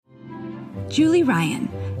Julie Ryan,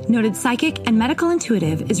 noted psychic and medical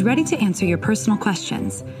intuitive, is ready to answer your personal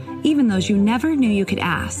questions, even those you never knew you could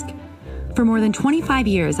ask. For more than 25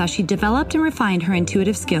 years, as she developed and refined her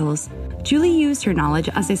intuitive skills, Julie used her knowledge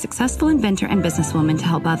as a successful inventor and businesswoman to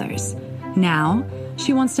help others. Now,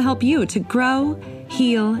 she wants to help you to grow,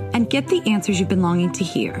 heal, and get the answers you've been longing to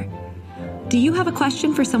hear. Do you have a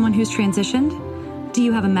question for someone who's transitioned? Do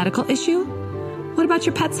you have a medical issue? What about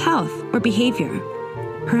your pet's health or behavior?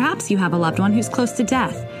 Perhaps you have a loved one who's close to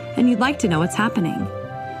death and you'd like to know what's happening.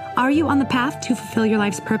 Are you on the path to fulfill your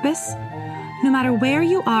life's purpose? No matter where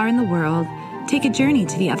you are in the world, take a journey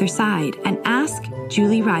to the other side and ask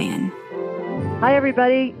Julie Ryan. Hi,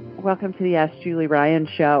 everybody. Welcome to the Ask Julie Ryan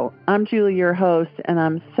Show. I'm Julie, your host, and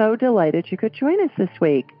I'm so delighted you could join us this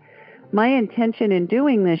week. My intention in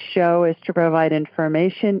doing this show is to provide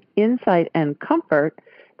information, insight, and comfort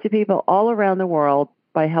to people all around the world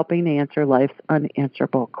by helping to answer life's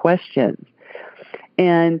unanswerable questions.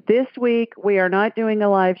 And this week, we are not doing a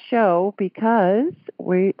live show because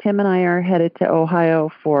Tim and I are headed to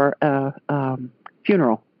Ohio for a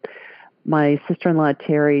funeral. My sister-in-law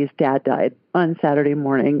Terry's dad died on Saturday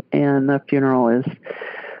morning, and the funeral is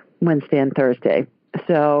Wednesday and Thursday.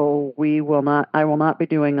 So I will not be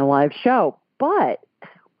doing a live show, but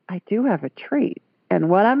I do have a treat. And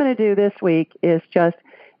what I'm going to do this week is just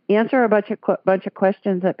answer a bunch of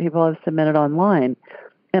questions that people have submitted online.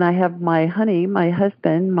 And I have my honey, my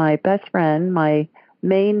husband, my best friend, my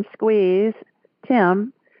main squeeze,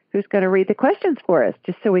 Tim, who's going to read the questions for us,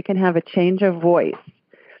 just so we can have a change of voice.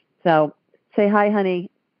 So say hi, honey.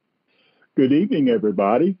 Good evening,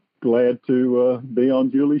 everybody. Glad to be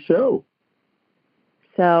on Julie's show.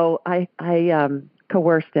 So I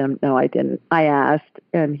coerced him. No, I didn't. I asked,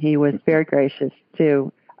 and he was very gracious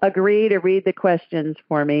to agree to read the questions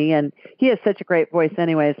for me. And he has such a great voice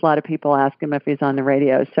anyways. A lot of people ask him if he's on the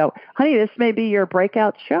radio. So, honey, this may be your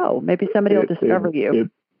breakout show. Maybe somebody will discover you.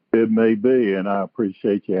 It may be, and I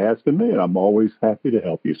appreciate you asking me, and I'm always happy to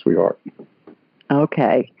help you, sweetheart.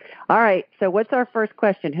 Okay. All right. So what's our first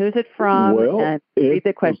question? Who's it from? And read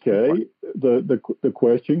the question. Okay. The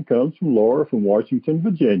question comes from Laura from Washington,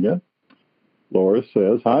 Virginia. Laura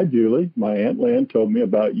says, "Hi, Julie. My Aunt Lynn told me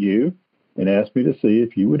about you and asked me to see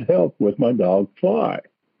if you would help with my dog, Fly.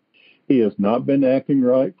 He has not been acting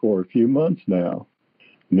right for a few months now.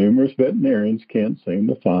 Numerous veterinarians can't seem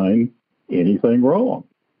to find anything wrong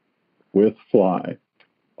with Fly.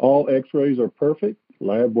 All x-rays are perfect.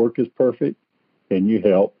 Lab work is perfect. Can you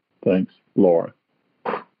help? Thanks, Laura."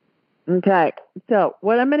 Okay. So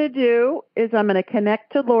what I'm going to do is I'm going to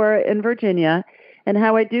connect to Laura in Virginia. And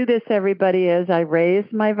how I do this, everybody, is I raise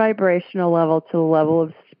my vibrational level to the level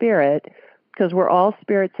of spirit, because we're all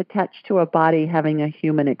spirits attached to a body having a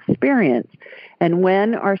human experience. And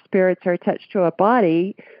when our spirits are attached to a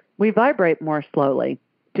body, we vibrate more slowly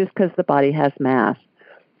just because the body has mass.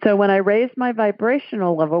 So when I raise my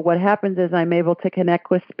vibrational level, what happens is I'm able to connect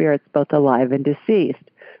with spirits both alive and deceased.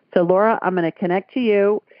 So Laura, I'm going to connect to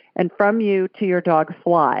you and from you to your dog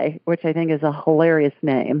Fly, which I think is a hilarious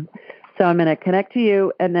name. So I'm going to connect to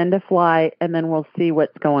you and then to Fly, and then we'll see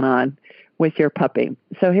what's going on with your puppy.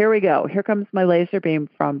 So here we go. Here comes my laser beam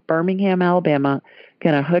from Birmingham, Alabama.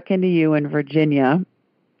 Going to hook into you in Virginia.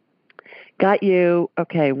 Got you.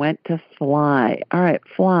 Okay, went to Fly. All right,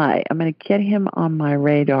 Fly. I'm going to get him on my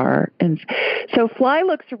radar. And so Fly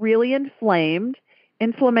looks really inflamed.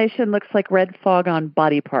 Inflammation looks like red fog on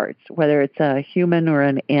body parts, whether it's a human or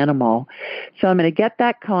an animal. So I'm going to get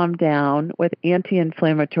that calmed down with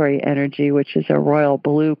anti-inflammatory energy, which is a royal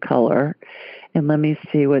blue color. And let me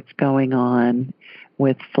see what's going on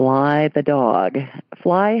with Fly the dog.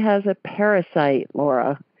 Fly has a parasite,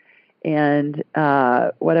 Laura. And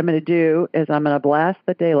what I'm going to do is I'm going to blast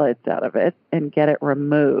the daylights out of it and get it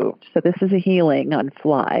removed. So this is a healing on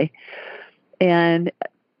Fly. And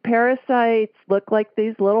parasites look like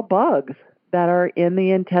these little bugs that are in the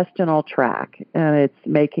intestinal tract, and it's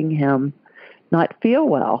making him not feel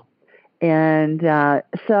well. And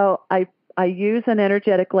so I use an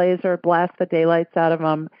energetic laser, blast the daylights out of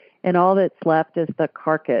him, and all that's left is the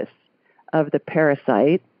carcass of the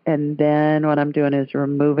parasite. And then what I'm doing is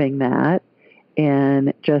removing that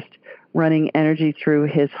and just running energy through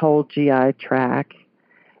his whole GI tract,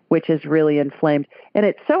 which is really inflamed. And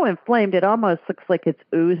it's so inflamed, it almost looks like it's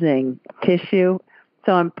oozing tissue.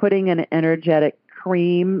 So I'm putting an energetic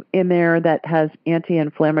cream in there that has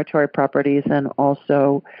anti-inflammatory properties, and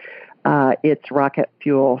also it's rocket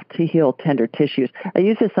fuel to heal tender tissues. I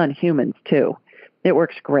use this on humans, too. It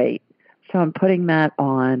works great. So I'm putting that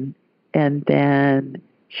on and then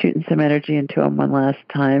shooting some energy into him one last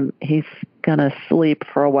time. He's going to sleep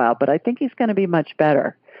for a while, but I think he's going to be much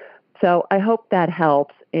better. So I hope that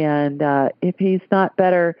helps. And if he's not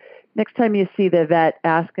better, next time you see the vet,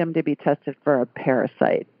 ask him to be tested for a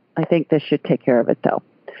parasite. I think this should take care of it, though.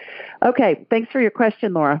 Okay, thanks for your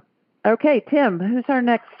question, Laura. Okay, Tim, what's our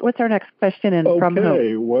next question from whom?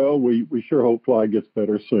 Okay, well, we sure hope Fly gets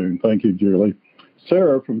better soon. Thank you, Julie.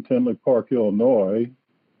 Sarah from Tinley Park, Illinois.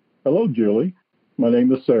 Hello, Julie. My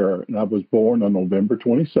name is Sarah, and I was born on November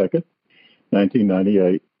 22nd,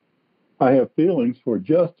 1998. I have feelings for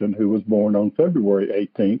Justin, who was born on February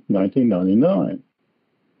 18th, 1999.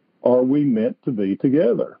 Are we meant to be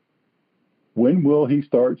together? When will he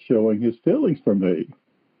start showing his feelings for me?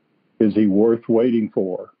 Is he worth waiting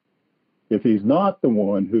for? If he's not the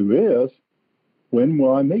one who is, when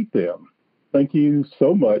will I meet them? Thank you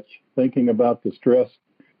so much. Thinking about this stresses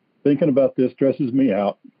me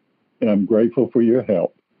out, and I'm grateful for your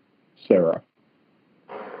help. Sarah.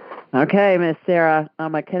 Okay, Miss Sarah,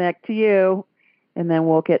 I'm going to connect to you, and then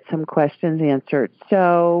we'll get some questions answered.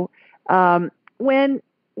 So when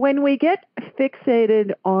we get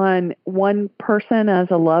fixated on one person as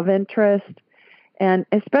a love interest, and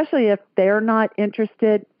especially if they're not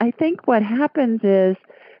interested, I think what happens is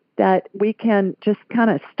that we can just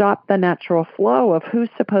kind of stop the natural flow of who's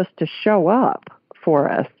supposed to show up for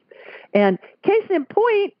us. And case in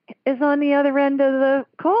point is on the other end of the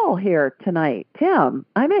call here tonight, Tim.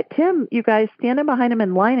 I met Tim, you guys, standing behind him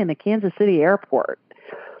in line in the Kansas City airport.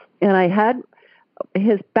 And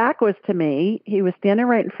his back was to me. He was standing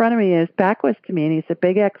right in front of me. His back was to me, and he's a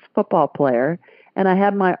big ex-football player. And I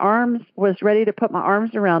had was ready to put my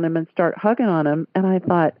arms around him and start hugging on him. And I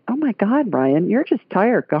thought, oh my God, Brian, you're just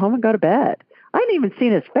tired. Go home and go to bed. I hadn't even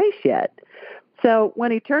seen his face yet. So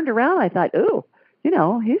when he turned around, I thought, ooh,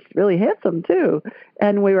 he's really handsome too.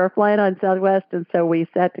 And we were flying on Southwest. And so we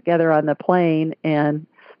sat together on the plane, and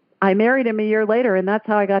I married him a year later. And that's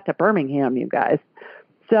how I got to Birmingham, you guys.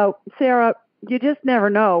 So Sarah, you just never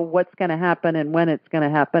know what's going to happen and when it's going to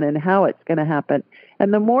happen and how it's going to happen.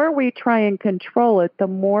 And the more we try and control it, the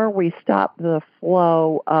more we stop the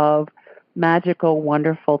flow of magical,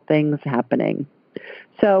 wonderful things happening.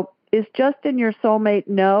 So is Justin your soulmate?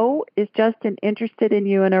 No. Is Justin interested in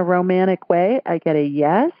you in a romantic way? I get a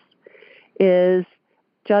yes. Is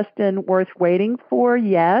Justin worth waiting for?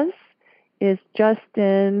 Yes. Is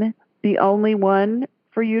Justin the only one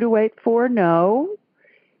for you to wait for? No.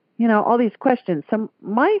 All these questions. So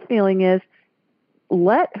my feeling is,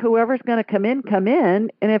 let whoever's going to come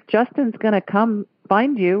in. And if Justin's going to come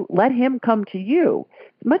find you, let him come to you.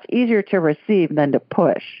 It's much easier to receive than to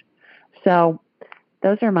push. So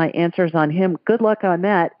those are my answers on him. Good luck on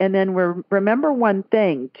that. And then remember one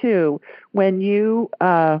thing, too. When you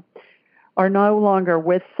are no longer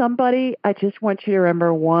with somebody, I just want you to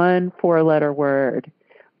remember one 4-letter word.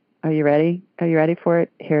 Are you ready? Are you ready for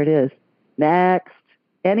it? Here it is. Next.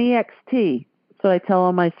 NEXT. So I tell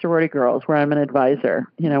all my sorority girls where I'm an advisor,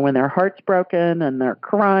 when their heart's broken and they're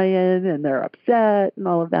crying and they're upset and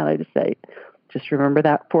all of that, I just say, just remember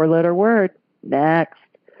that 4-letter word, next,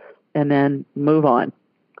 and then move on.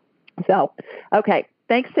 So, okay.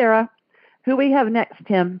 Thanks, Sarah. Who we have next,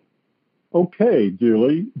 Tim? Okay,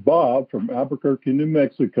 Julie. Bob from Albuquerque, New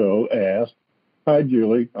Mexico asked, hi,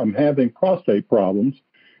 Julie. I'm having prostate problems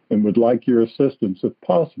and would like your assistance if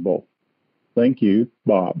possible. Thank you,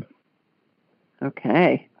 Bob.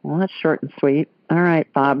 Okay. Well, that's short and sweet. All right,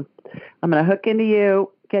 Bob. I'm going to hook into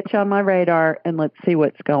you, get you on my radar, and let's see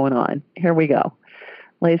what's going on. Here we go.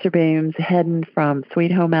 Laser beams heading from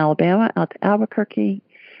Sweet Home, Alabama, out to Albuquerque.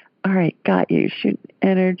 All right, got you. Shoot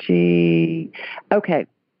energy. Okay.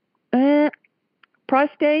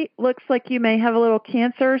 Prostate, looks like you may have a little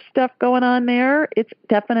cancer stuff going on there. It's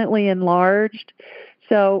definitely enlarged.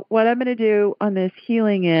 So what I'm going to do on this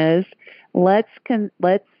healing is I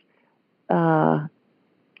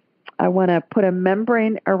want to put a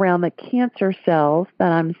membrane around the cancer cells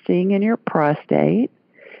that I'm seeing in your prostate.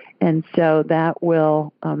 And so that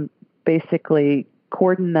will basically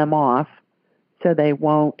cordon them off so they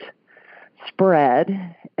won't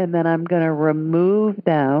spread. And then I'm going to remove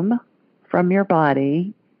them from your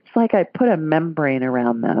body. It's like I put a membrane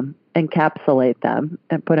around them, encapsulate them,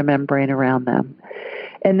 and put a membrane around them.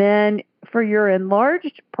 And then for your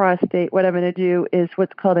enlarged prostate, what I'm going to do is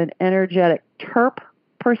what's called an energetic TURP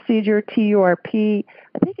procedure, TURP.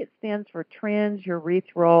 I think it stands for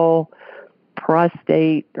transurethral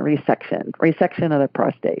prostate resection of the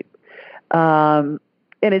prostate.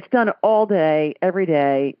 And it's done all day, every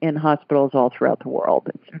day in hospitals all throughout the world.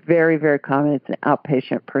 It's very, very common. It's an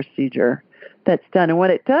outpatient procedure that's done. And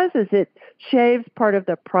what it does is it shaves part of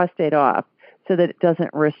the prostate off so that it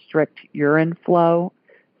doesn't restrict urine flow.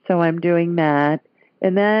 So I'm doing that.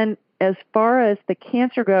 And then as far as the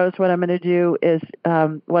cancer goes, what I'm going to do is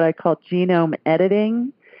what I call genome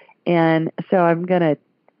editing. And so I'm going to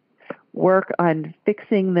work on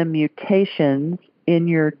fixing the mutations in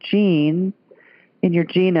your gene, in your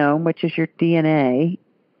genome, which is your DNA.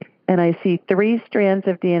 And I see 3 strands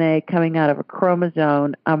of DNA coming out of a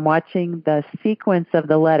chromosome. I'm watching the sequence of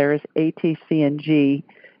the letters A, T, C, and G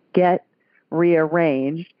get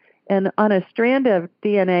rearranged. And on a strand of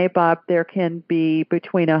DNA, Bob, there can be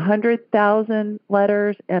between 100,000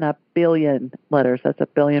 letters and 1 billion letters. That's 1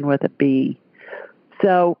 billion with a B.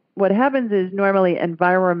 So what happens is normally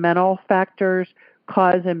environmental factors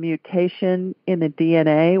cause a mutation in the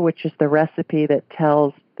DNA, which is the recipe that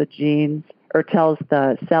tells the genes or tells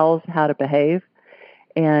the cells how to behave.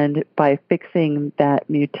 And by fixing that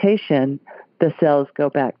mutation, the cells go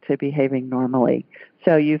back to behaving normally.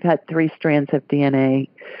 So you've had 3 strands of DNA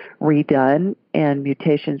redone and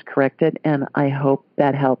mutations corrected, and I hope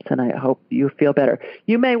that helps, and I hope you feel better.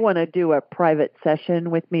 You may want to do a private session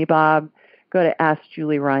with me, Bob. Go to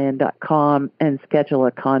AskJulieRyan.com and schedule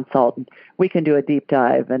a consult. We can do a deep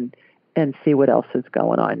dive and see what else is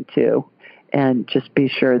going on, too, and just be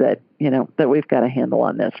sure that, that we've got a handle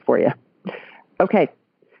on this for you. Okay.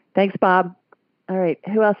 Thanks, Bob. All right.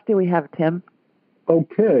 Who else do we have, Tim?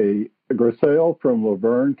 Okay. Griselle from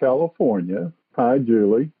Laverne, California. Hi,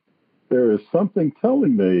 Julie. There is something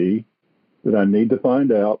telling me that I need to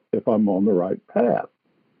find out if I'm on the right path.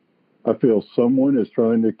 I feel someone is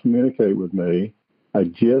trying to communicate with me. I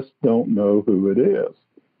just don't know who it is.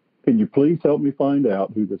 Can you please help me find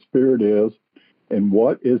out who the spirit is and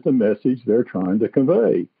what is the message they're trying to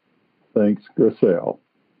convey? Thanks, Griselle.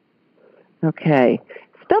 Okay.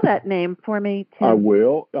 Spell that name for me, Tim. I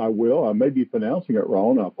will. I may be pronouncing it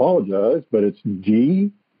wrong. I apologize, but it's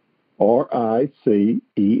Gricel.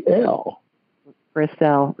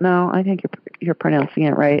 Griselle. No, I think you're pronouncing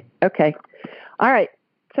it right. Okay. All right.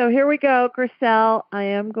 So here we go, Griselle. I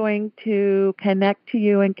am going to connect to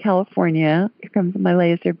you in California. Here comes my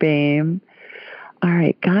laser beam. All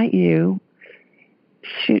right, got you.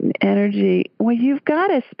 Shooting energy. Well, you've got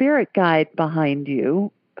a spirit guide behind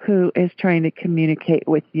you who is trying to communicate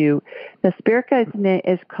with you. The spirit guide's name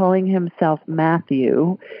is calling himself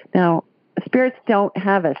Matthew. Now, spirits don't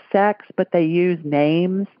have a sex, but they use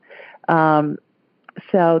names.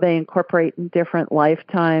 So they incorporate in different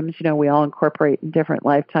lifetimes. We all incorporate in different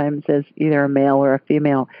lifetimes as either a male or a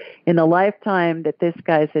female. In the lifetime that this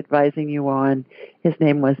guy's advising you on, his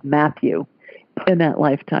name was Matthew in that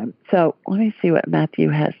lifetime. So let me see what Matthew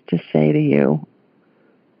has to say to you.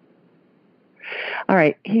 All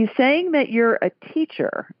right. He's saying that you're a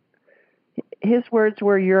teacher. His words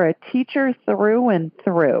were, you're a teacher through and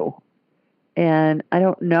through. And I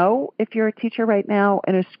don't know if you're a teacher right now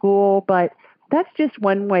in a school, but that's just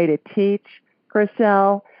one way to teach,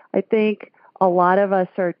 Griselle. I think a lot of us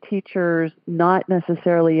are teachers, not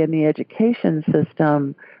necessarily in the education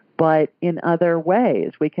system, but in other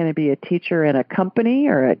ways. We can be a teacher in a company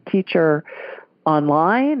or a teacher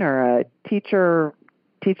online or a teacher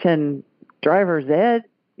teaching driver's ed,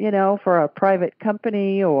 for a private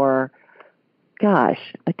company, or, a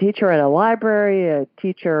teacher at a library, a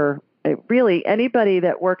teacher, really anybody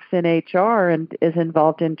that works in HR and is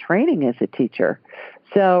involved in training as a teacher.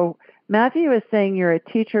 So Matthew is saying you're a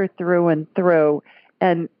teacher through and through,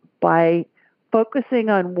 and by focusing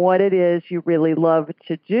on what it is you really love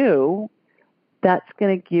to do, that's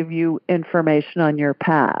going to give you information on your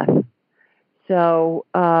path. So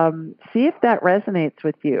see if that resonates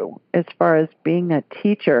with you as far as being a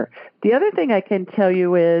teacher. The other thing I can tell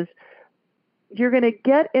you is you're going to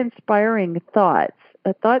get inspiring thoughts.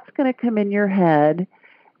 A thought's going to come in your head,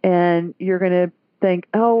 and you're going to think,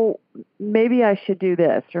 oh, maybe I should do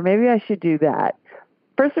this, or maybe I should do that.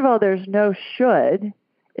 First of all, there's no should.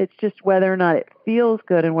 It's just whether or not it feels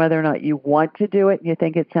good and whether or not you want to do it and you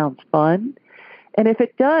think it sounds fun. And if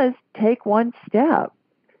it does, take one step.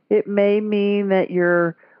 It may mean that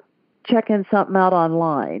you're checking something out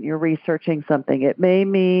online, you're researching something. It may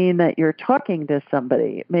mean that you're talking to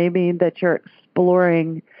somebody. It may mean that you're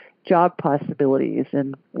exploring job possibilities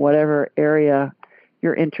in whatever area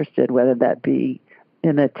you're interested, whether that be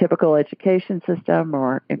in the typical education system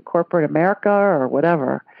or in corporate America or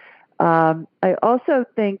whatever. I also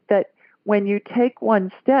think that when you take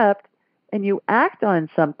one step and you act on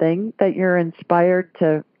something that you're inspired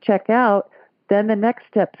to check out, then the next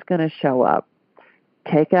step's going to show up.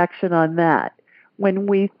 Take action on that. When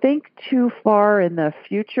we think too far in the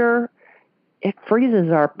future, it freezes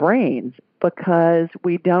our brains because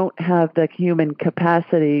we don't have the human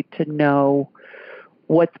capacity to know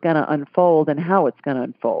what's going to unfold and how it's going to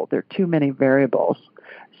unfold. There are too many variables.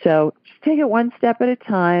 So just take it one step at a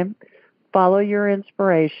time. follow your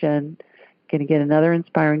inspiration. Going to get another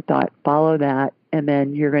inspiring thought, follow that, and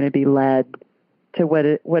then you're going to be led to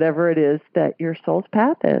whatever it is that your soul's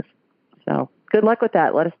path is. So good luck with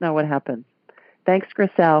that. Let us know what happens. Thanks,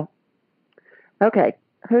 Griselle. Okay,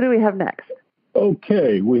 who do we have next?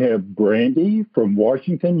 Okay, we have Brandy from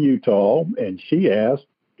Washington, Utah, and she asked,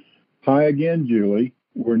 "Hi again, Julie.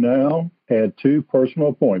 We're now had 2 personal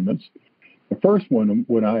appointments. The first one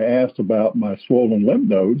when I asked about my swollen lymph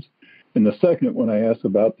nodes, and the second when I asked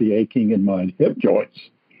about the aching in my hip joints.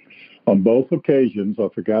 On both occasions, I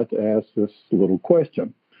forgot to ask this little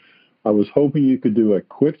question. I was hoping you could do a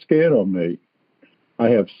quick scan on me. I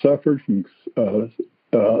have suffered from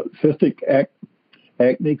cystic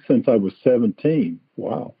acne since I was 17.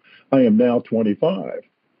 Wow. I am now 25.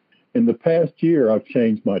 In the past year, I've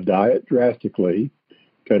changed my diet drastically,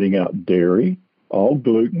 cutting out dairy, all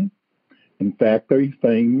gluten, and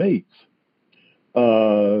factory-farmed meats.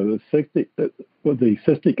 The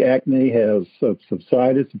cystic acne has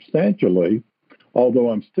subsided substantially, although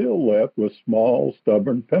I'm still left with small,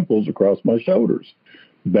 stubborn pimples across my shoulders,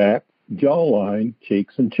 back, jawline,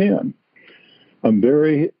 cheeks, and chin. I'm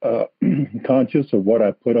very conscious of what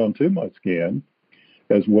I put onto my skin,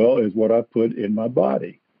 as well as what I put in my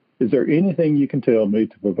body. Is there anything you can tell me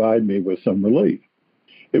to provide me with some relief?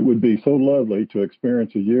 It would be so lovely to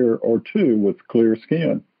experience a year or 2 with clear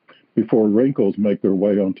skin before wrinkles make their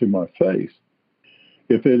way onto my face.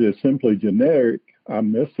 If it is simply generic,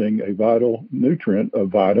 I'm missing a vital nutrient of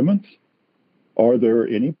vitamins. Are there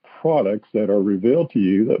any products that are revealed to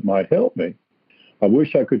you that might help me? I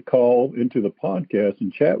wish I could call into the podcast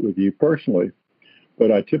and chat with you personally,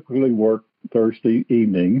 but I typically work Thursday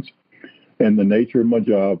evenings, and the nature of my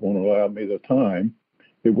job won't allow me the time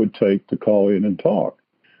it would take to call in and talk.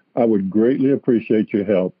 I would greatly appreciate your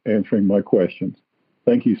help answering my questions.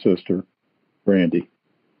 Thank you, Sister Brandy."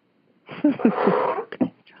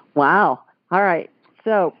 Wow. All right.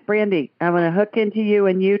 So, Brandy, I'm going to hook into you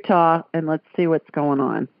in Utah, and let's see what's going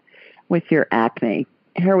on with your acne.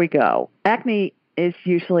 Here we go. Acne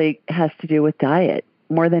usually has to do with diet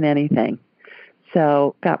more than anything.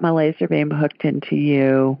 So, got my laser beam hooked into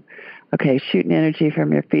you. Okay, shooting energy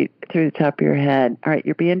from your feet through the top of your head. All right,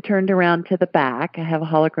 you're being turned around to the back. I have a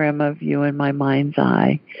hologram of you in my mind's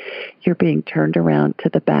eye. You're being turned around to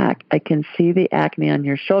the back. I can see the acne on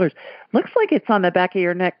your shoulders. Looks like it's on the back of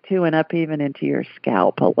your neck, too, and up even into your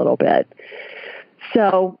scalp a little bit.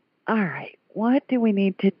 So, all right, what do we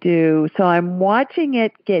need to do? So I'm watching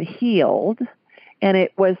it get healed, and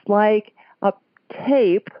it was like a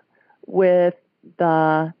tape with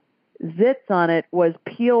the zits on it was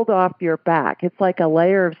peeled off your back. It's like a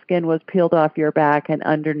layer of skin was peeled off your back, and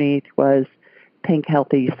underneath was pink,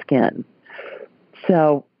 healthy skin.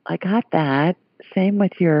 So I got that. Same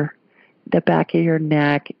with the back of your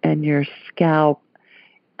neck and your scalp.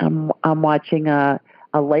 I'm watching a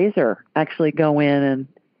laser actually go in and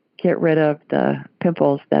get rid of the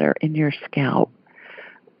pimples that are in your scalp.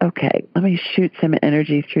 Okay, let me shoot some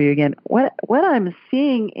energy through you again. What I'm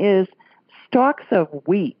seeing is stalks of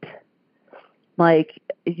wheat. Like,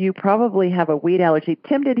 you probably have a wheat allergy.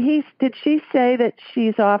 Tim, did she say that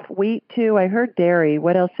she's off wheat too? I heard dairy.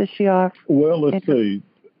 What else is she off? Well, let's see.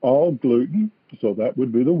 All gluten, so that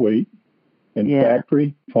would be the wheat, and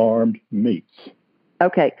factory-farmed meats.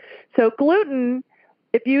 Okay. So gluten,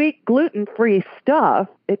 if you eat gluten-free stuff,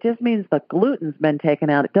 it just means the gluten's been taken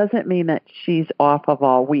out. It doesn't mean that she's off of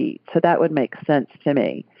all wheat. So that would make sense to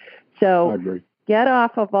me. So I agree. Get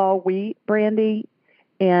off of all wheat, Brandy,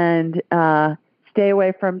 and stay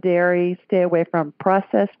away from dairy, stay away from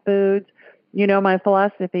processed foods. You know my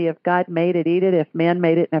philosophy, if God made it, eat it. If man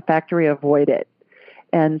made it in a factory, avoid it.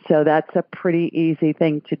 And so that's a pretty easy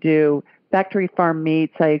thing to do. Factory farm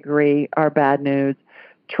meats, I agree, are bad news.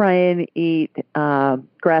 Try and eat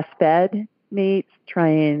grass-fed meats. Try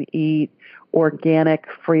and eat organic,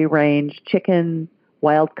 free-range chicken,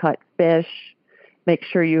 wild-caught fish. Make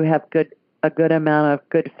sure you have a good amount of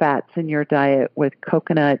good fats in your diet with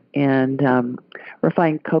coconut and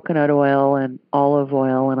refined coconut oil and olive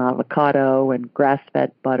oil and avocado and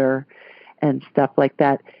grass-fed butter and stuff like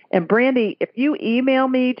that. And Brandy, if you email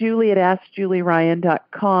me,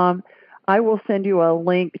 Julie@AskJulieRyan.com, I will send you a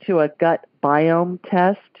link to a gut biome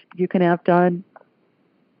test you can have done.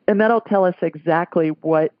 And that'll tell us exactly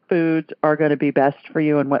what foods are going to be best for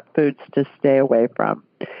you and what foods to stay away from.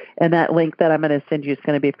 And that link that I'm going to send you is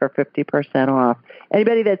going to be for 50% off.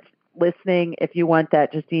 Anybody that's listening, if you want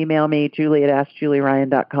that, just email me,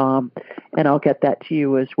 Julie@AskJulieRyan.com, and I'll get that to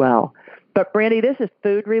you as well. But Brandy, this is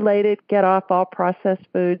food related. Get off all processed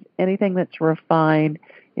foods, anything that's refined.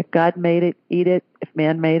 If God made it, eat it. If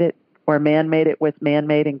man made it, or man made it with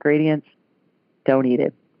man-made ingredients, don't eat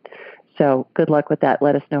it. So good luck with that.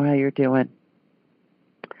 Let us know how you're doing.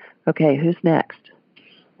 Okay, who's next?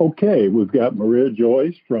 Okay, we've got Maria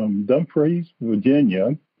Joyce from Dumfries,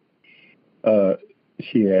 Virginia.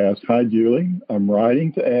 She asks, "Hi, Julie. I'm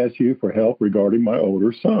writing to ask you for help regarding my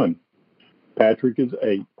older son. Patrick is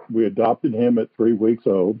 8. We adopted him at 3 weeks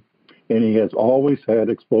old, and he has always had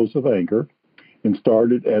explosive anger and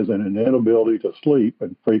started as an inability to sleep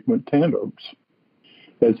and frequent tantrums.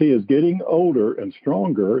 As he is getting older and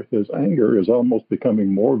stronger, his anger is almost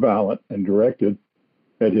becoming more violent and directed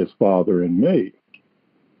at his father and me.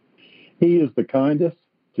 He is the kindest,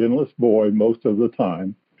 gentlest boy most of the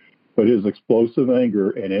time, but his explosive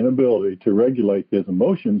anger and inability to regulate his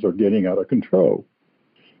emotions are getting out of control.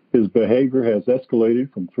 His behavior has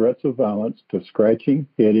escalated from threats of violence to scratching,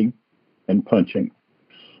 hitting, and punching.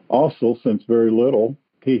 Also, since very little,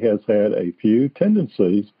 he has had a few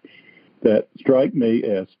tendencies that strike me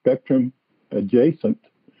as spectrum adjacent.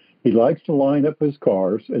 He likes to line up his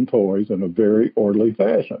cars and toys in a very orderly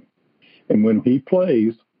fashion. And when he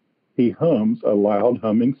plays, he hums a loud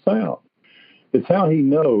humming sound. It's how he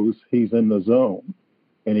knows he's in the zone,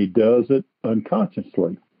 and he does it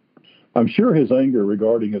unconsciously. I'm sure his anger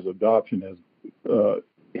regarding his adoption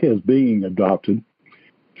his being adopted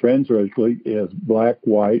translatorily is black,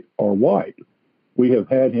 white, or white. We've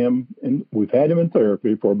had him in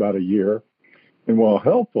therapy for about a year, and while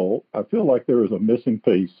helpful, I feel like there is a missing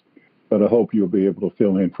piece that I hope you'll be able to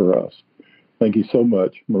fill in for us. Thank you so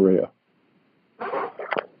much, Maria.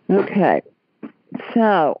 Okay,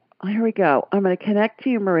 so here we go. I'm going to connect to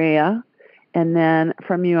you, Maria, and then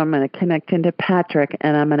from you, I'm going to connect into Patrick,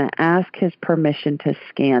 and I'm going to ask his permission to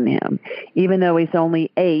scan him. Even though he's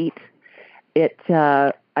only 8,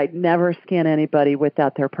 I'd never scan anybody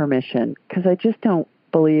without their permission because I just don't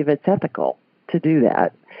believe it's ethical to do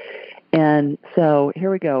that. And so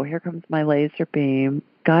here we go. Here comes my laser beam.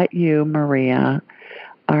 Got you, Maria.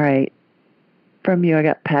 All right. From you, I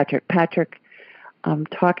got Patrick. Patrick, I'm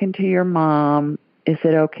talking to your mom. Is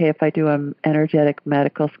it okay if I do an energetic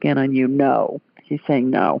medical scan on you? No. He's saying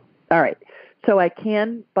no. All right. So I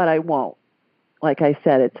can, but I won't. Like I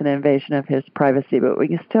said, it's an invasion of his privacy, but we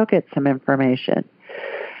can still get some information.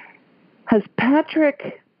 Has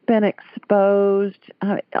Patrick been exposed?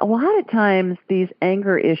 A lot of times these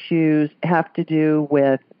anger issues have to do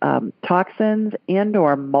with toxins and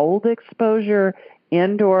or mold exposure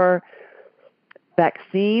and or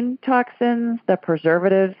vaccine toxins, the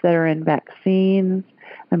preservatives that are in vaccines.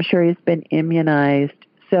 I'm sure he's been immunized.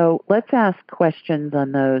 So let's ask questions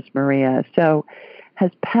on those, Maria. So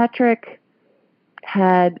has Patrick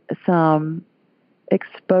had some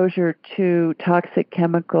exposure to toxic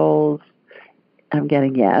chemicals? I'm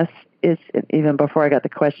getting yes. Even before I got the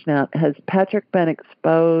question out, has Patrick been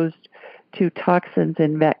exposed to toxins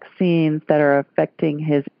in vaccines that are affecting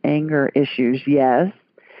his anger issues? Yes.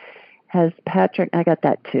 Has Patrick, I got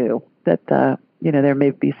that too, that there may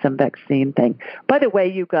be some vaccine thing. By the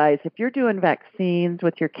way, you guys, if you're doing vaccines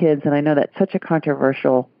with your kids, and I know that's such a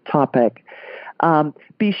controversial topic,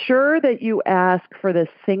 be sure that you ask for the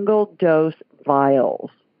single dose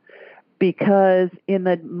vials, because in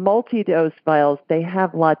the multi-dose vials, they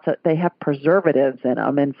have preservatives in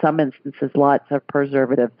them. In some instances, lots of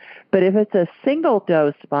preservatives. But if it's a single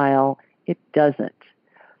dose vial, it doesn't.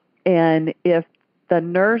 And if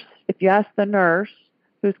you ask the nurse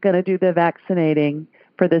who's going to do the vaccinating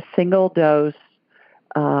for the single dose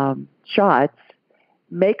shots,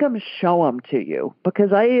 make them show them to you,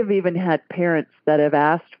 because I have even had parents that have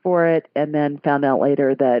asked for it and then found out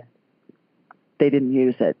later that they didn't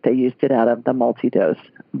use it. They used it out of the multi-dose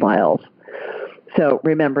vials. So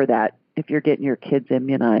remember that if you're getting your kids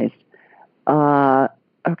immunized.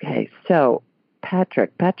 Okay, so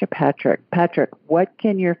Patrick, what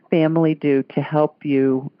can your family do to help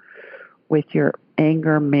you with your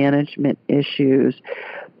anger management issues?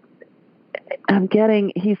 I'm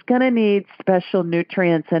getting he's going to need special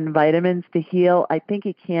nutrients and vitamins to heal. I think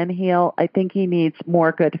he can heal. I think he needs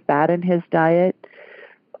more good fat in his diet,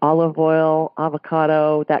 olive oil,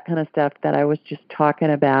 avocado, that kind of stuff that I was just talking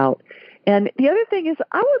about. And the other thing is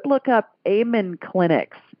I would look up Amen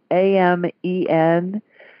Clinics, AMEN,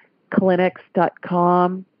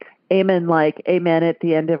 clinics.com. Amen, like amen at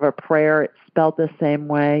the end of a prayer. It's spelled the same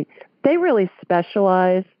way. They really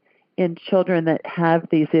specialize in children that have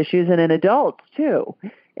these issues and in adults too.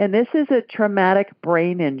 And this is a traumatic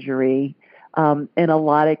brain injury in a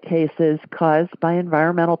lot of cases caused by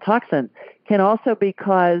environmental toxins. Can also be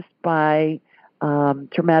caused by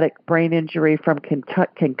traumatic brain injury from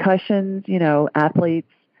concussions,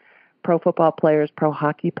 athletes, pro football players, pro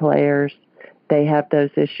hockey players. they have those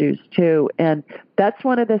issues too. And that's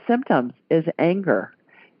one of the symptoms is anger,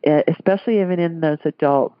 especially even in those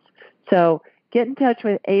adults. So get in touch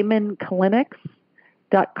with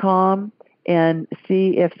amenclinics.com and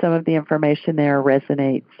see if some of the information there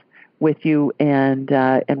resonates with you and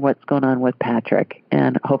what's going on with Patrick.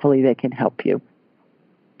 And hopefully they can help you.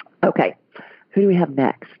 Okay. Who do we have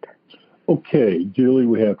next? Okay, Julie,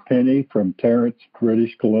 we have Penny from Terrence,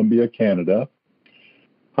 British Columbia, Canada.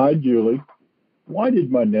 Hi, Julie. Why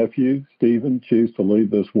did my nephew, Stephen, choose to leave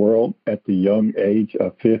this world at the young age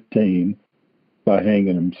of 15 by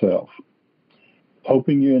hanging himself?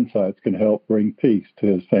 Hoping your insights can help bring peace to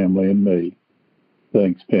his family and me.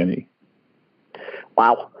 Thanks, Penny.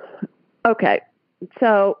 Wow. Okay.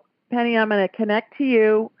 So, Penny, I'm going to connect to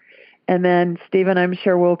you. And then, Stephen, I'm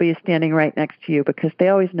sure will be standing right next to you because they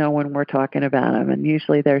always know when we're talking about them. And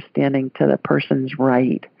usually they're standing to the person's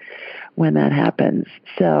right when that happens.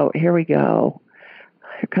 So here we go.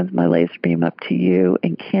 Here comes my laser beam up to you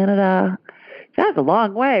in Canada. That's a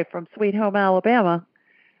long way from Sweet Home, Alabama.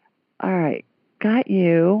 All right. Got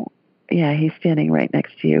you. Yeah, he's standing right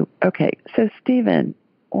next to you. Okay. So, Stephen,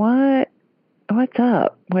 what's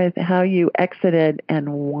up with how you exited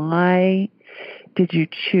and why did you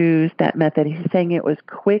choose that method? He's saying it was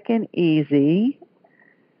quick and easy.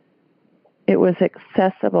 It was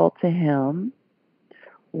accessible to him.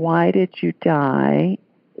 Why did you die?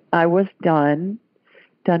 I was done.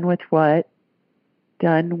 Done with what?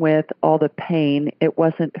 Done with all the pain. It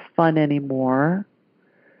wasn't fun anymore.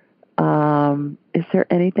 Is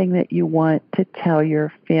there anything that you want to tell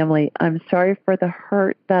your family? I'm sorry for the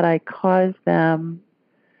hurt that I caused them,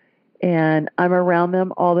 and I'm around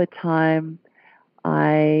them all the time.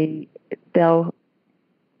 They'll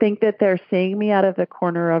think that they're seeing me out of the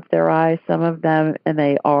corner of their eye, some of them, and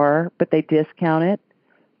they are, but they discount it.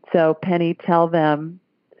 So, Penny, tell them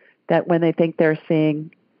that when they think they're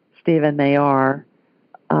seeing Stephen, they are.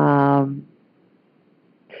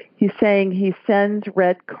 He's saying he sends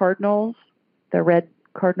red cardinals, the red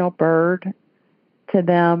cardinal bird, to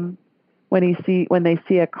them. When they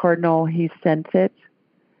see a cardinal, he sends it.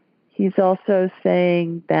 He's also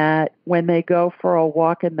saying that when they go for a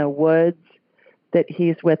walk in the woods, that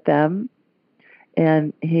he's with them,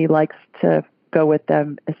 and he likes to go with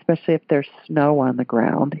them, especially if there's snow on the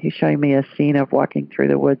ground. He's showing me a scene of walking through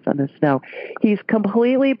the woods on the snow. He's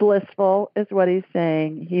completely blissful, is what he's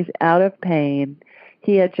saying. He's out of pain.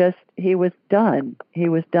 He was done. He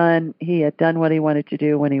was done. He had done what he wanted to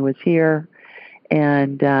do when he was here,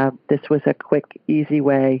 and this was a quick, easy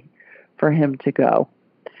way for him to go.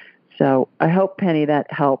 So I hope, Penny,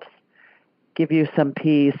 that helps give you some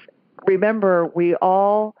peace. Remember, we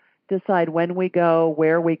all decide when we go,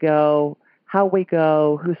 where we go, how we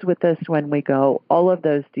go, who's with us when we go, all of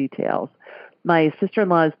those details. My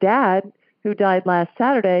sister-in-law's dad, who died last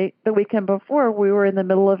Saturday, the weekend before, we were in the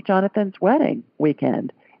middle of Jonathan's wedding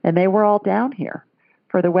weekend, and they were all down here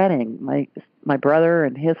for the wedding, my brother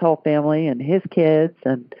and his whole family and his kids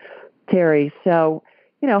and Terry. So,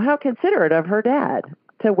 how considerate of her dad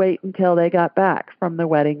to wait until they got back from the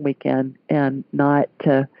wedding weekend and not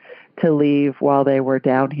to leave while they were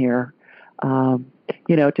down here,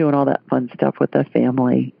 doing all that fun stuff with the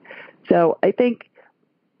family. So I think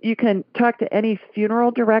you can talk to any funeral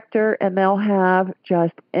director and they'll have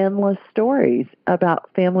just endless stories about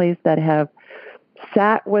families that have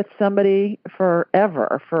sat with somebody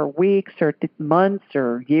forever, for weeks or months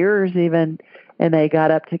or years even, and they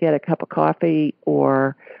got up to get a cup of coffee,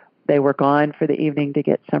 or they were gone for the evening to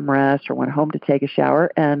get some rest, or went home to take a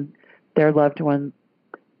shower, and their loved one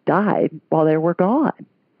died while they were gone,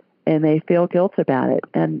 and they feel guilt about it.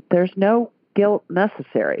 And there's no guilt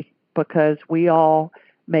necessary because we all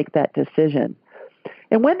make that decision.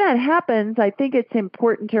 And when that happens, I think it's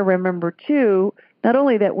important to remember, too, not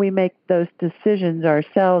only that we make those decisions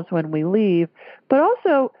ourselves when we leave, but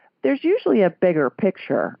also there's usually a bigger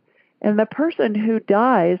picture. And the person who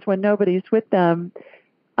dies when nobody's with them,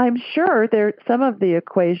 I'm sure some of the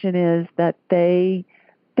equation is that they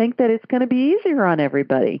think that it's going to be easier on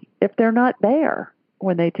everybody if they're not there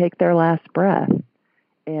when they take their last breath.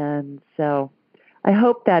 And so I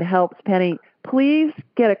hope that helps, Penny. Please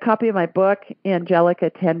get a copy of my book, Angelic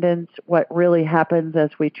Attendants, What Really Happens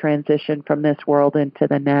as We Transition from This World into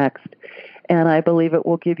the Next. And I believe it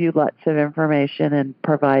will give you lots of information and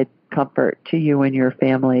provide comfort to you and your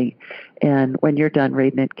family. And when you're done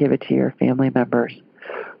reading it, give it to your family members.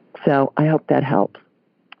 So I hope that helps.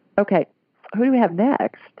 Okay, who do we have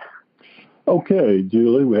next? Okay,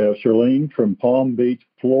 Julie, we have Charlene from Palm Beach,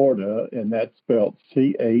 Florida, and that's spelled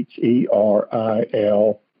Cherylyn.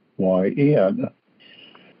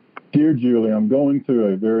 Dear Julie, I'm going through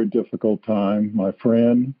a very difficult time, my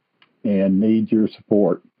friend, and need your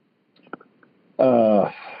support.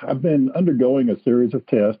 I've been undergoing a series of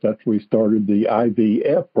tests after we started the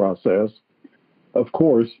IVF process. Of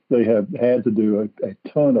course, they have had to do a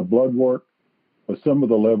ton of blood work, but some of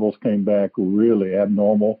the levels came back really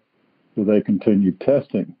abnormal, so they continued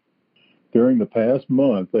testing. During the past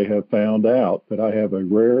month, they have found out that I have a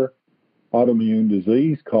rare autoimmune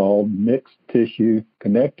disease called mixed tissue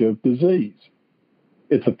connective disease.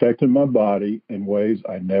 It's affecting my body in ways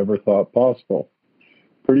I never thought possible.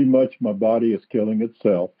 Pretty much my body is killing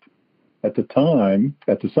itself. At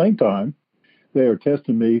the same time, they are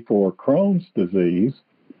testing me for Crohn's disease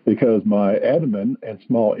because my abdomen and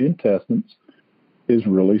small intestines is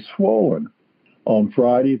really swollen. On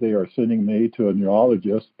Friday, they are sending me to a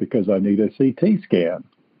neurologist because I need a CT scan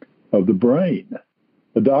of the brain.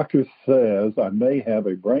 The doctor says I may have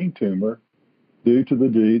a brain tumor due to the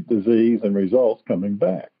disease and results coming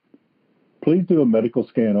back. Please do a medical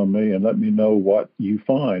scan on me and let me know what you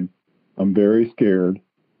find. I'm very scared,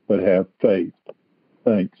 but have faith.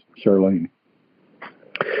 Thanks, Charlene.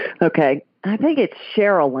 Okay. I think it's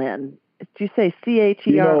Sherilyn. Did you say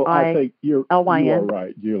Cherilyn? I think you are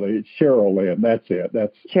right, Julie. It's Sherilyn. That's it.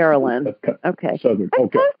 That's Sherilyn. That's okay. Southern. I'm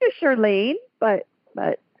Okay. close to Charlene, but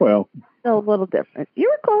well, still a little different.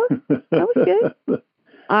 You were close. That was good.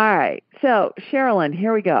 All right. So, Sherilyn,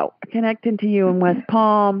 here we go. Connecting to you in West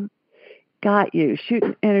Palm. Got you.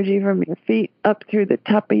 Shooting energy from your feet up through the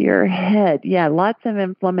top of your head. Yeah, lots of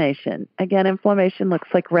inflammation. Again, inflammation looks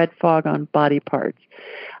like red fog on body parts.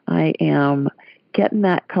 I am getting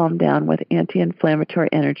that calmed down with anti-inflammatory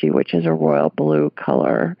energy, which is a royal blue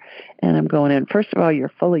color. And I'm going in. First of all,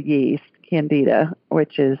 you're full of yeast, candida,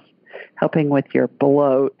 which is helping with your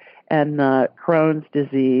bloat. And Crohn's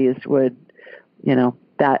disease would,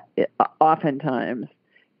 that oftentimes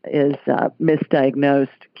is misdiagnosed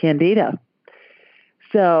candida.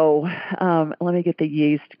 So let me get the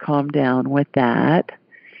yeast calmed down with that.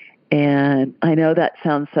 And I know that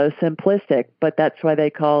sounds so simplistic, but that's why they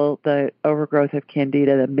call the overgrowth of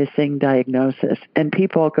candida the missing diagnosis. And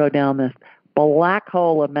people go down this black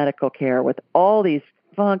hole of medical care with all these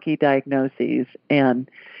funky diagnoses, and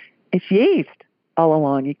it's yeast all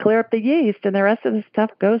along. You clear up the yeast, and the rest of the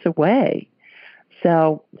stuff goes away.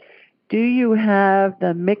 So do you have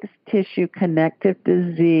the mixed tissue connective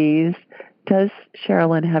disease? Does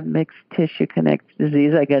Sherilyn have mixed tissue connective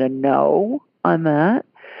disease? I get a no on that.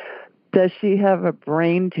 Does she have a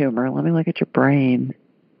brain tumor? Let me look at your brain.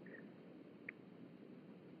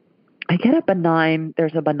 I get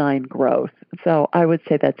there's a benign growth. So I would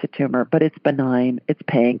say that's a tumor, but it's benign. It's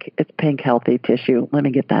pink healthy tissue. Let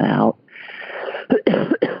me get that out.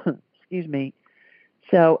 Excuse me.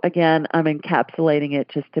 So again, I'm encapsulating it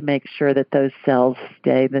just to make sure that those cells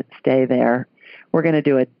stay there. We're going to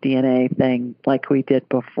do a DNA thing like we did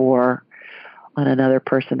before on another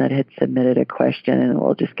person that had submitted a question, and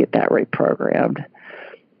we'll just get that reprogrammed.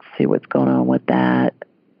 See what's going on with that.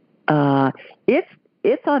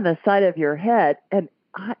 It's on the side of your head, and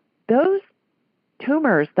those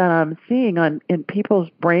tumors that I'm seeing in people's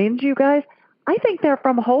brains, you guys, I think they're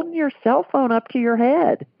from holding your cell phone up to your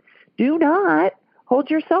head. Do not hold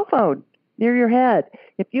your cell phone near your head.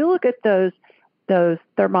 If you look at those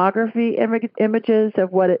thermography images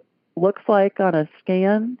of what it looks like on a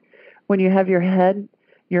scan when you have your head,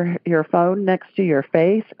 your phone next to your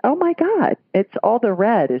face, oh my God, it's all the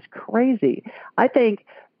red is crazy. I think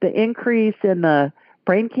the increase in the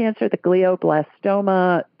brain cancer, the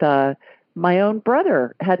glioblastoma, my own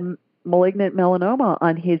brother had malignant melanoma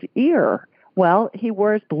on his ear. Well, he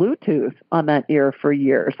wears Bluetooth on that ear for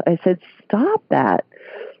years. I said, stop that.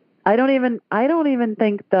 I don't even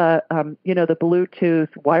think the Bluetooth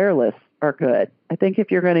wireless are good. I think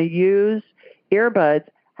if you're going to use earbuds,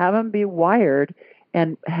 have them be wired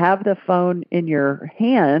and have the phone in your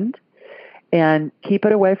hand and keep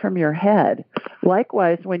it away from your head.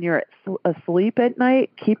 Likewise, when you're asleep at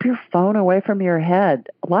night, keep your phone away from your head.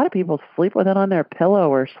 A lot of people sleep with it on their pillow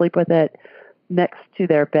or sleep with it next to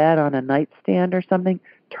their bed on a nightstand or something.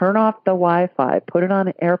 Turn off the Wi-Fi. Put it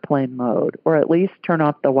on airplane mode, or at least turn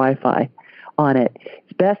off the Wi-Fi on it.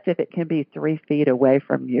 It's best if it can be 3 feet away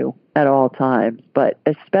from you at all times, but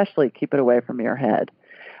especially keep it away from your head.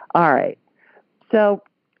 All right. So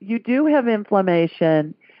you do have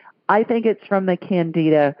inflammation. I think it's from the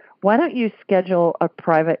candida. Why don't you schedule a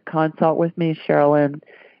private consult with me, Sherilyn?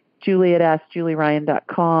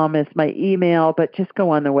 Julie@AskJulieRyan.com is my email, but just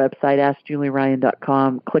go on the website,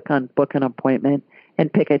 AskJulieRyan.com, click on book an appointment,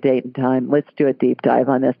 and pick a date and time. Let's do a deep dive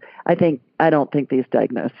on this. I don't think these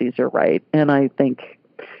diagnoses are right, and I think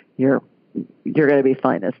you're you're going to be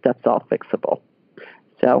fine. This stuff's all fixable.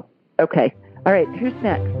 So, okay. All right. Who's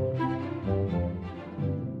next?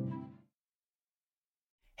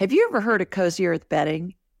 Have you ever heard of Cozy Earth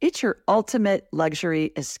bedding? It's your ultimate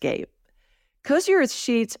luxury escape. Cozy Earth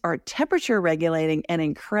sheets are temperature regulating and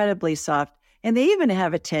incredibly soft, and they even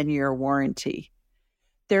have a 10-year warranty.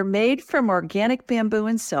 They're made from organic bamboo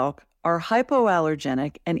and silk, are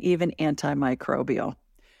hypoallergenic, and even antimicrobial.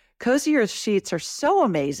 Cozy Earth sheets are so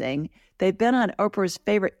amazing, they've been on Oprah's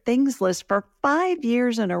favorite things list for 5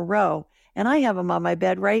 years in a row, and I have them on my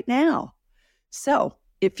bed right now. So,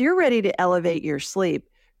 if you're ready to elevate your sleep,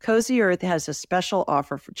 Cozy Earth has a special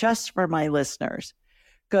offer just for my listeners.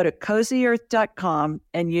 Go to CozyEarth.com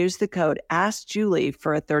and use the code AskJulie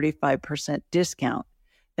for a 35% discount.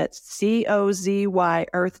 That's COZY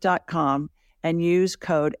Earth.com and use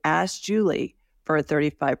code AskJulie for a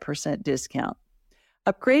 35% discount.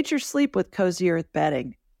 Upgrade your sleep with Cozy Earth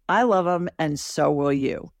bedding. I love them, and so will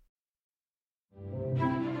you.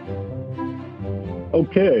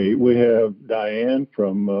 Okay, we have Diane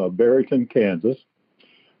from Barrington, Kansas.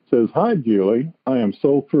 Says, "Hi, Julie. I am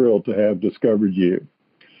so thrilled to have discovered you.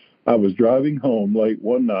 I was driving home late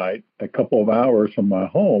one night, a couple of hours from my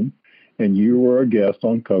home, and you were a guest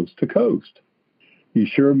on Coast to Coast. You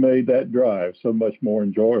sure made that drive so much more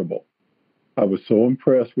enjoyable. I was so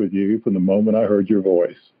impressed with you from the moment I heard your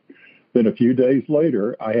voice. Then a few days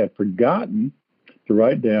later, I had forgotten to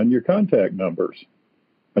write down your contact numbers.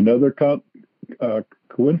 Another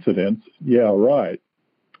coincidence? Yeah, right.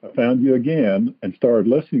 I found you again and started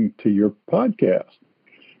listening to your podcast.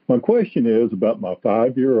 My question is about my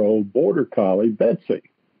 5-year-old border collie, Betsy.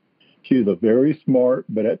 She is a very smart,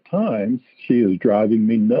 but at times she is driving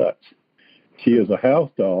me nuts. She is a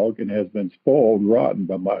house dog and has been spoiled rotten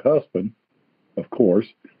by my husband, of course,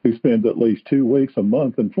 who spends at least 2 weeks a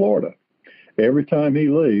month in Florida. Every time he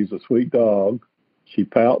leaves, a sweet dog, she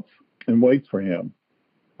pouts and waits for him.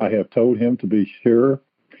 I have told him to be sure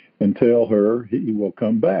and tell her he will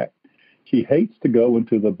come back. She hates to go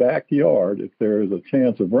into the backyard if there is a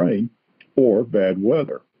chance of rain or bad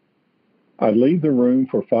weather. I leave the room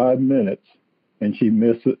for 5 minutes and she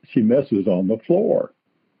messes on the floor.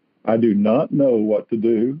 I do not know what to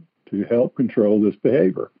do to help control this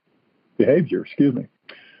behavior.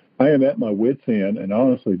 I am at my wit's end and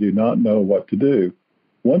honestly do not know what to do.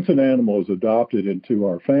 Once an animal is adopted into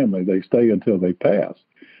our family, they stay until they pass.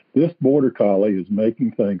 This border collie is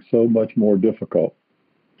making things so much more difficult.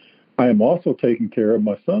 I am also taking care of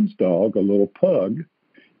my son's dog, a little pug,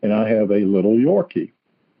 and I have a little Yorkie.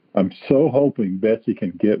 I'm so hoping Betsy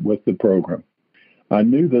can get with the program. I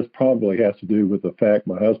knew this probably has to do with the fact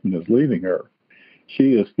my husband is leaving her.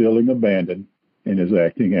 She is feeling abandoned and is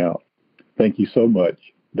acting out. Thank you so much,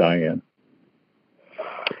 Diane."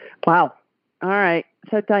 Wow. All right.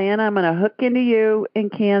 So, Diana, I'm going to hook into you in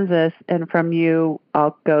Kansas, and from you,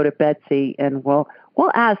 I'll go to Betsy, and we'll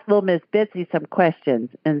ask little Miss Betsy some questions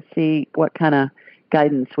and see what kind of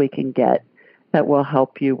guidance we can get that will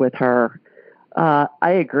help you with her. I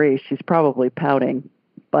agree. She's probably pouting,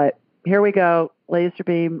 but here we go. Laser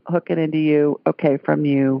beam, hooking into you. Okay, from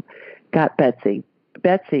you, got Betsy.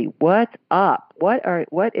 Betsy, what's up?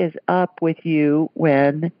 What is up with you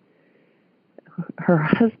when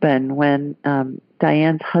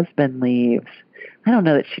Diane's husband leaves? I don't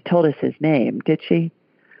know that she told us his name, did she?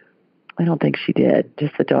 I don't think she did.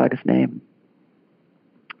 Just the dog's name.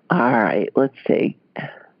 All right, let's see.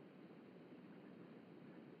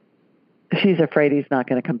 She's afraid he's not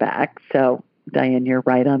going to come back. So, Diane, you're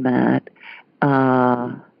right on that.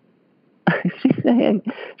 She's saying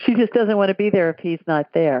she just doesn't want to be there if he's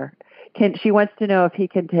not there. She wants to know if he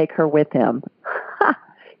can take her with him.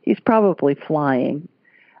 He's probably flying.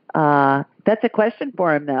 That's a question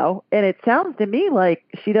for him, though. And it sounds to me like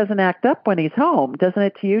she doesn't act up when he's home. Doesn't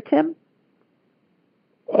it to you, Tim?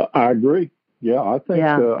 I agree. Yeah, I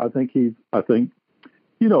think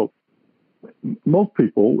most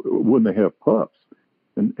people, when they have pups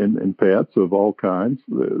and pets of all kinds,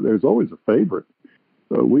 there's always a favorite.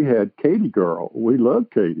 We had Katie Girl. We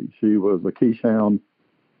loved Katie. She was a Keeshond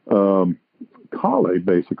collie,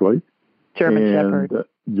 basically.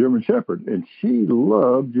 German Shepherd. And she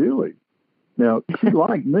loved Julie. Now, she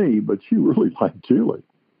liked me, but she really liked Julie.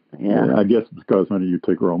 Yeah. And I guess it's because, honey, you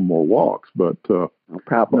take her on more walks. But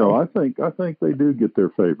probably. No, I think they do get their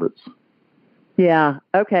favorites. Yeah.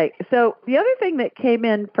 Okay. So the other thing that came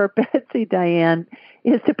in for Betsy, Diane,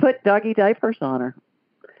 is to put doggy diapers on her.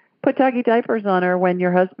 Put doggy diapers on her when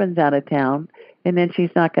your husband's out of town, and then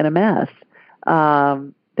she's not going to mess.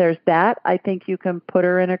 There's that. I think you can put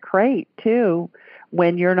her in a crate, too,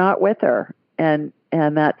 when you're not with her. And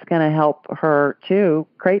that's going to help her, too,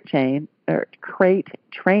 crate chain, crate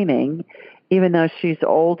training, even though she's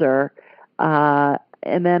older.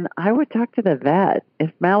 And then I would talk to the vet.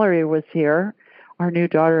 If Mallory was here, our new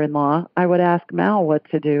daughter-in-law, I would ask Mal what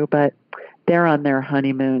to do, but they're on their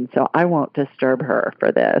honeymoon, so I won't disturb her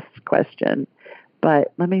for this question.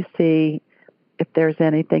 But let me see if there's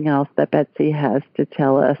anything else that Betsy has to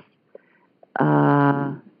tell us.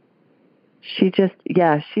 She's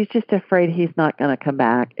just afraid he's not going to come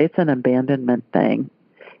back. It's an abandonment thing.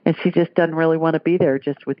 And she just doesn't really want to be there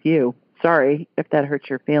just with you. Sorry if that hurts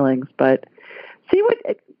your feelings, but see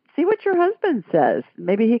what your husband says.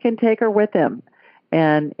 Maybe he can take her with him.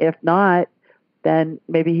 And if not, then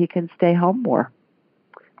maybe he can stay home more.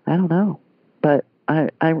 I don't know. But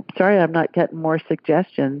I'm sorry I'm not getting more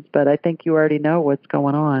suggestions, but I think you already know what's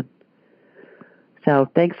going on. So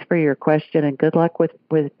thanks for your question, and good luck with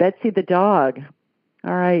Betsy the dog.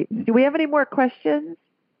 All right. Do we have any more questions?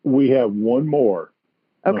 We have one more.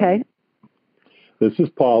 Okay. This is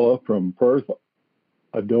Paula from Perth,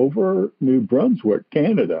 Dover, New Brunswick,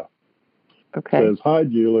 Canada. Okay. Says, hi,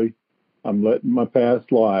 Julie. I'm letting my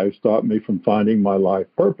past lives stop me from finding my life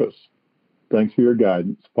purpose. Thanks for your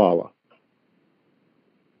guidance, Paula.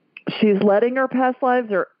 She's letting her past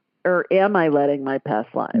lives, or am I letting my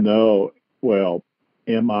past lives? No. Well,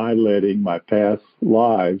 am I letting my past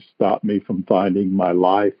lives stop me from finding my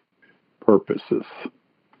life purposes?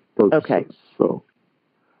 Okay. So,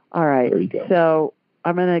 all right. There you go. So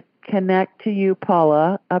I'm going to connect to you,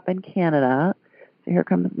 Paula, up in Canada. So here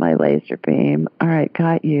comes my laser beam. All right,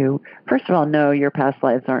 got you. First of all, no, your past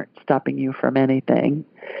lives aren't stopping you from anything.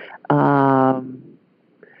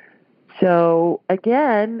 So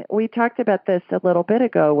again, we talked about this a little bit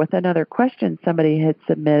ago with another question somebody had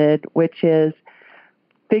submitted, which is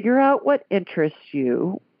figure out what interests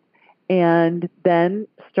you and then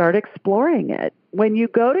start exploring it. When we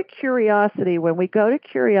go to curiosity,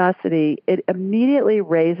 it immediately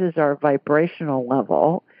raises our vibrational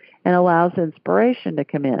level and allows inspiration to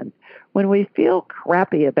come in. When we feel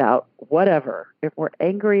crappy about whatever, if we're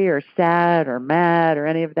angry or sad or mad or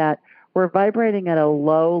any of that, we're vibrating at a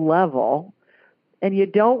low level, and you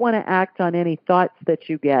don't want to act on any thoughts that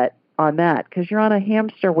you get on that because you're on a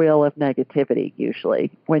hamster wheel of negativity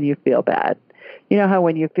usually when you feel bad. You know how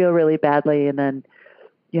when you feel really badly and then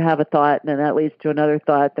you have a thought and then that leads to another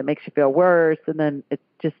thought that makes you feel worse, and then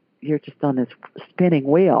you're just on this spinning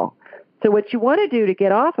wheel. So what you want to do to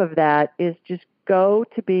get off of that is just go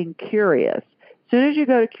to being curious. As soon as you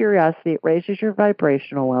go to curiosity, it raises your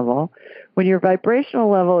vibrational level. When your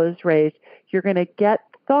vibrational level is raised, you're going to get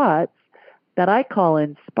thoughts that I call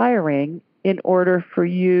inspiring in order for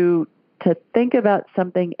you to think about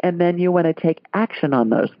something, and then you want to take action on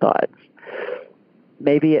those thoughts.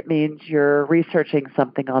 Maybe it means you're researching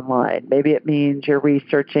something online. Maybe it means you're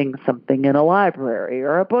researching something in a library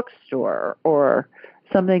or a bookstore or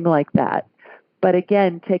something like that. But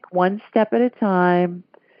again, take one step at a time.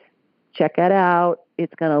 Check it out.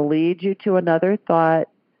 It's going to lead you to another thought.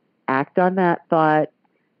 Act on that thought.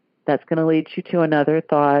 That's going to lead you to another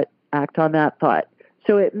thought. Act on that thought.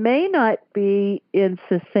 So it may not be in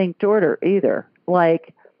succinct order either.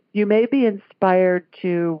 Like you may be inspired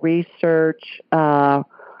to research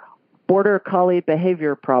border collie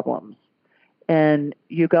behavior problems. And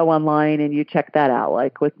you go online and you check that out,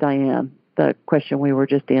 like with Diane, the question we were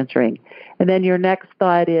just answering. And then your next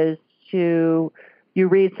thought is you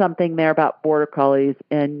read something there about border collies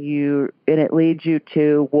and it leads you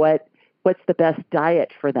to what's the best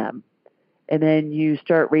diet for them. And then you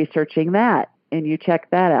start researching that and you check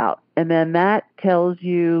that out. And then that tells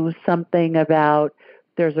you something about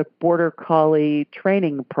there's a border collie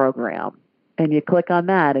training program, and you click on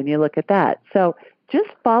that and you look at that. So just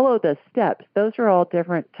follow the steps. Those are all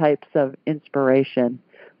different types of inspiration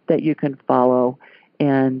that you can follow.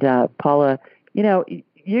 And Paula,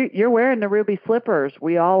 you're wearing the ruby slippers.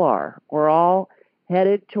 We all are. We're all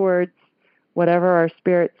headed towards whatever our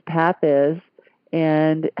spirit's path is,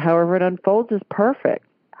 and however it unfolds is perfect.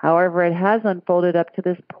 However it has unfolded up to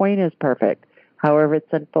this point is perfect. However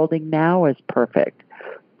it's unfolding now is perfect.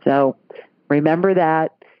 So remember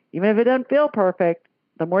that. Even if it doesn't feel perfect,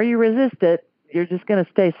 the more you resist it, you're just going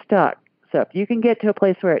to stay stuck. So if you can get to a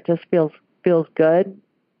place where it just feels good,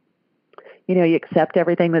 you accept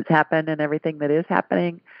everything that's happened and everything that is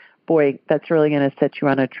happening, boy, that's really going to set you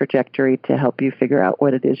on a trajectory to help you figure out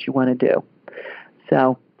what it is you want to do.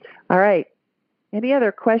 So, all right. Any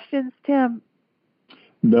other questions, Tim?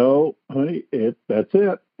 No, honey, that's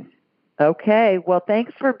it. Okay. Well,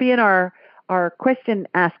 thanks for being our question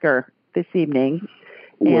asker this evening.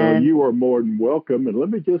 Well, you are more than welcome. And let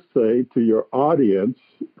me just say to your audience,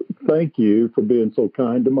 thank you for being so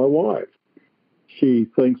kind to my wife. She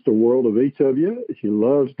thinks the world of each of you. She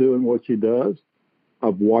loves doing what she does.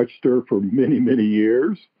 I've watched her for many, many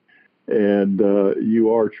years, and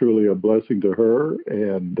you are truly a blessing to her,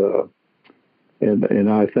 and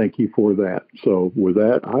I thank you for that. So with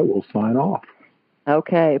that, I will sign off.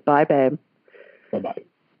 Okay. Bye, babe. Bye-bye.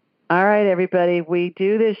 All right, everybody. We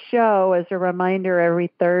do this show, as a reminder,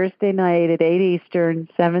 every Thursday night at 8 Eastern,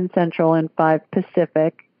 7 Central, and 5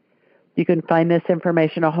 Pacific. You can find this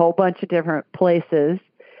information a whole bunch of different places.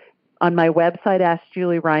 On my website,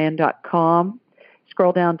 AskJulieRyan.com.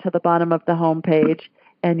 Scroll down to the bottom of the homepage,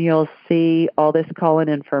 and you'll see all this call-in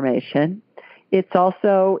information. It's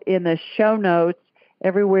also in the show notes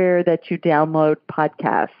everywhere that you download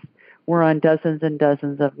podcasts. We're on dozens and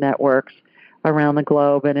dozens of networks around the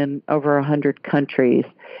globe and in over 100 countries.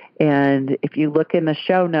 And if you look in the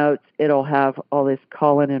show notes, it'll have all this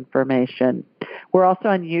call-in information. We're also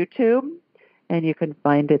on YouTube, and you can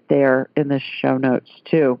find it there in the show notes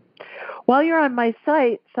too. While you're on my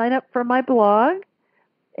site, sign up for my blog.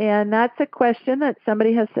 And that's a question that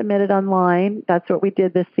somebody has submitted online. That's what we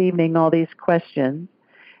did this evening, all these questions.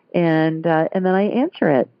 And then I answer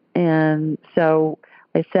it. And so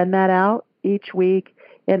I send that out each week.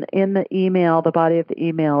 And in the email, the body of the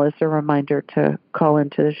email is a reminder to call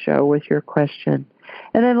into the show with your question.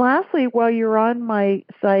 And then lastly, while you're on my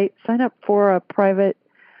site, sign up for a private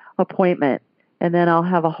appointment. And then I'll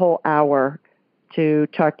have a whole hour to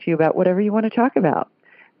talk to you about whatever you want to talk about.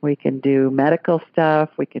 We can do medical stuff.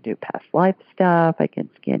 We can do past life stuff. I can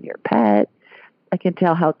scan your pet. I can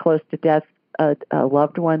tell how close to death a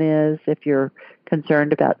loved one is if you're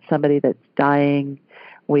concerned about somebody that's dying.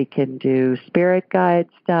 We can do spirit guide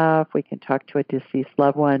stuff. We can talk to a deceased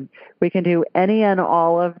loved one. We can do any and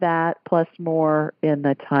all of that, plus more, in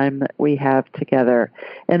the time that we have together.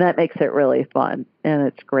 And that makes it really fun. And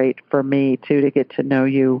it's great for me, too, to get to know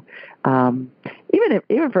you,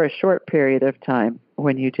 even for a short period of time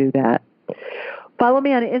when you do that. Follow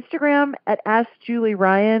me on Instagram at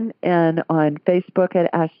AskJulieRyan and on Facebook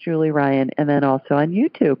at AskJulieRyan, and then also on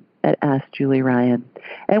YouTube at Ask Julie Ryan.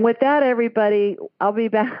 And with that, everybody, I'll be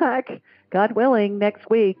back, God willing, next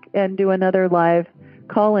week and do another live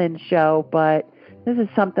call-in show. But this is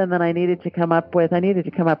something that I needed to come up with. I needed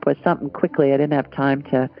to come up with something quickly. I didn't have time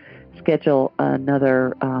to schedule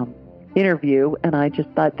another interview, and I just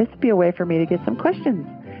thought this would be a way for me to get some questions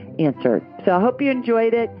answered. So I hope you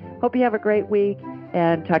enjoyed it. Hope you have a great week,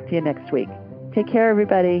 and talk to you next week. Take care,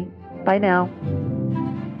 everybody. Bye now.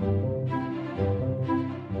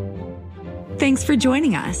 Thanks for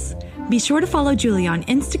joining us. Be sure to follow Julie on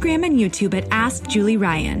Instagram and YouTube at Ask Julie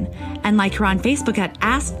Ryan, and like her on Facebook at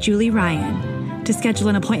Ask Julie Ryan. To schedule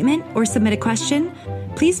an appointment or submit a question,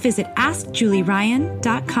 please visit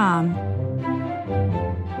AskJulieRyan.com.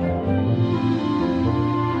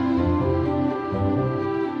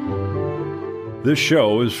 This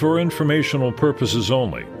show is for informational purposes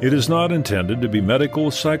only. It is not intended to be medical,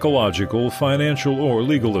 psychological, financial, or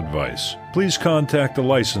legal advice. Please contact a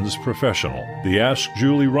licensed professional. The Ask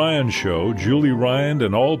Julie Ryan Show, Julie Ryan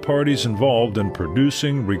and all parties involved in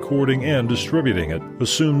producing, recording, and distributing it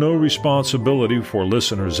assume no responsibility for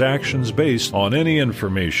listeners' actions based on any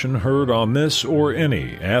information heard on this or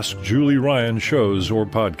any Ask Julie Ryan shows or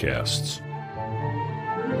podcasts.